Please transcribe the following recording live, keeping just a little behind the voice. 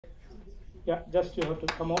Yeah, just you have to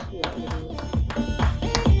come out.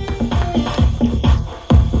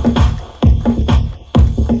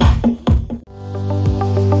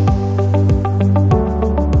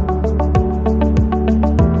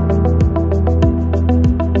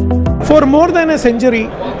 For more than a century,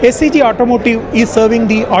 SEG Automotive is serving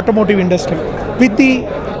the automotive industry. With the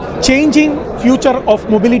changing future of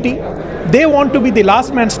mobility, they want to be the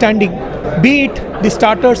last man standing, be it the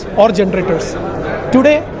starters or generators.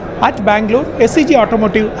 Today at Bangalore, SEG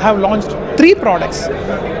Automotive have launched 3 products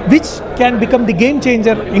which can become the game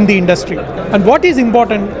changer in the industry. And what is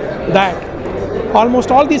important that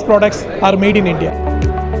almost all these products are made in India.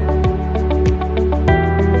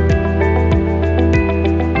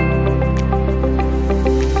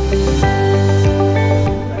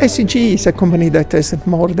 SEG is a company that has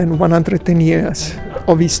more than 110 years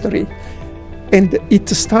of history, and it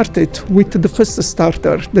started with the first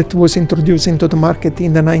starter that was introduced into the market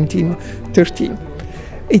in the 1913.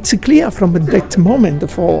 It's clear from that moment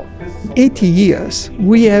for 80 years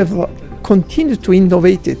we have continued to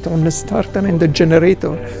innovate it on the starter and the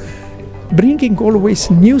generator, bringing always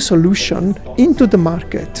new solutions into the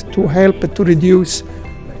market to help to reduce,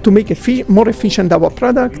 to make more efficient our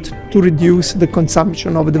product, to reduce the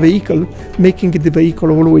consumption of the vehicle, making the vehicle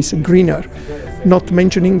always greener. Not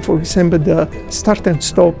mentioning, for example, the start and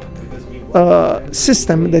stop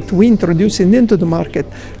system that we introduced into the market,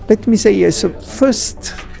 let me say, as a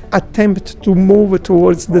first attempt to move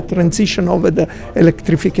towards the transition of the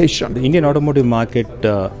electrification. The Indian automotive market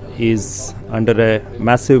is under a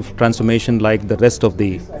massive transformation like the rest of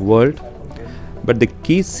the world. But the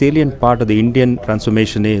key salient part of the Indian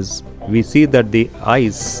transformation is we see that the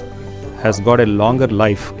ICE has got a longer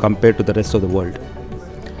life compared to the rest of the world.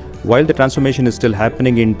 While the transformation is still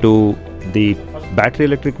happening into the battery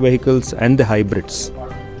electric vehicles and the hybrids,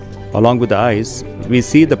 along with the ICE, we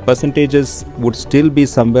see the percentages would still be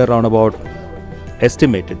somewhere around about,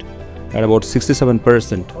 estimated at about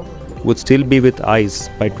 67% would still be with ICE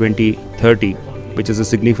by 2030, which is a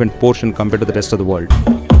significant portion compared to the rest of the world.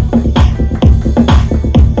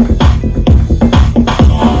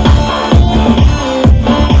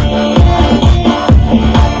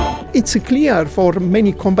 It's clear for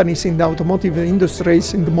many companies in the automotive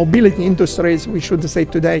industries, in the mobility industries, we should say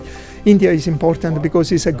today, India is important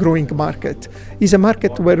because it's a growing market. It's a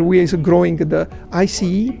market where we is growing the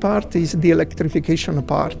ICE part, is the electrification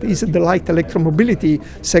part, is the light electromobility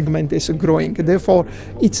segment is growing. Therefore,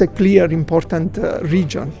 it's a clear important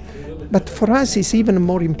region. But for us, it's even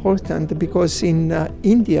more important because in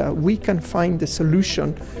India, we can find a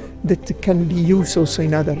solution that can be used also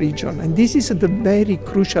in other regions. And this is the very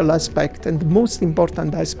crucial aspect and the most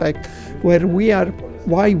important aspect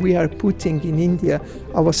why we are putting in India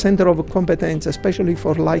our center of competence, especially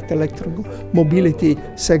for light electromobility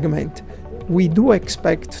segment. We do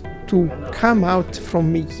expect to come out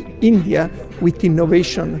from India with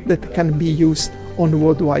innovation that can be used on a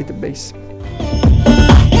worldwide basis.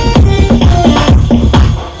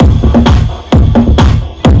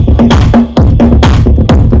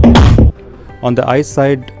 On the ICE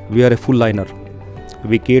side, we are a full liner.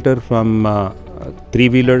 We cater from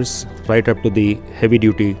 3-wheelers right up to the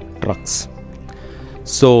heavy-duty trucks.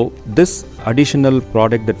 So this additional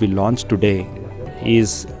product that we launched today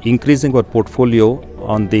is increasing our portfolio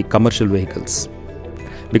on the commercial vehicles.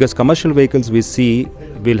 Because commercial vehicles we see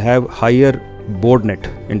will have higher board net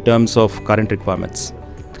in terms of current requirements.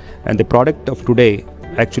 And the product of today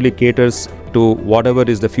actually caters to whatever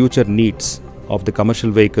is the future needs of the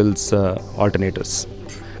commercial vehicles alternators.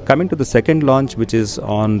 Coming to the second launch, which is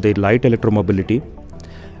on the light electromobility,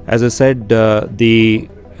 as I said, the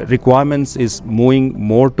requirements is moving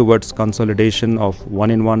more towards consolidation of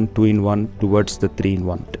 1-in-1, 2-in-1 towards the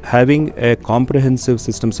 3-in-1. Having a comprehensive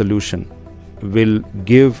system solution will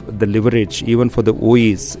give the leverage even for the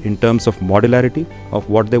OEs in terms of modularity of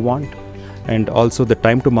what they want, and also the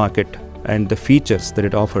time to market and the features that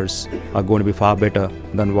it offers are going to be far better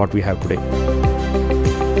than what we have today.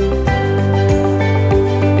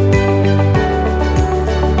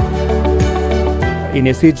 In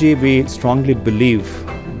SEG, we strongly believe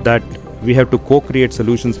that we have to co-create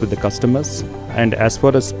solutions with the customers, and as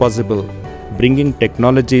far as possible, bringing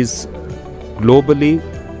technologies globally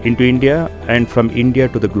into India and from India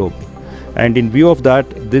to the globe. And in view of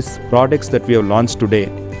that, these products that we have launched today,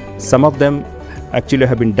 some of them actually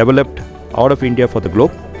have been developed out of India for the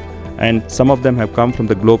globe, and some of them have come from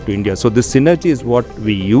the globe to India. So this synergy is what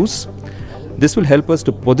we use. This will help us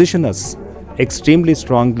to position us extremely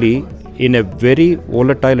strongly in a very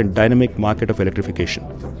volatile and dynamic market of electrification.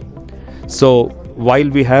 So while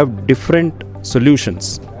we have different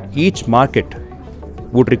solutions, each market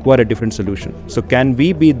would require a different solution. So can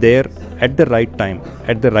we be there at the right time,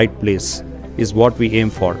 at the right place, is what we aim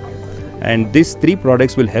for. And these three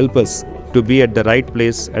products will help us to be at the right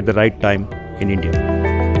place at the right time in India.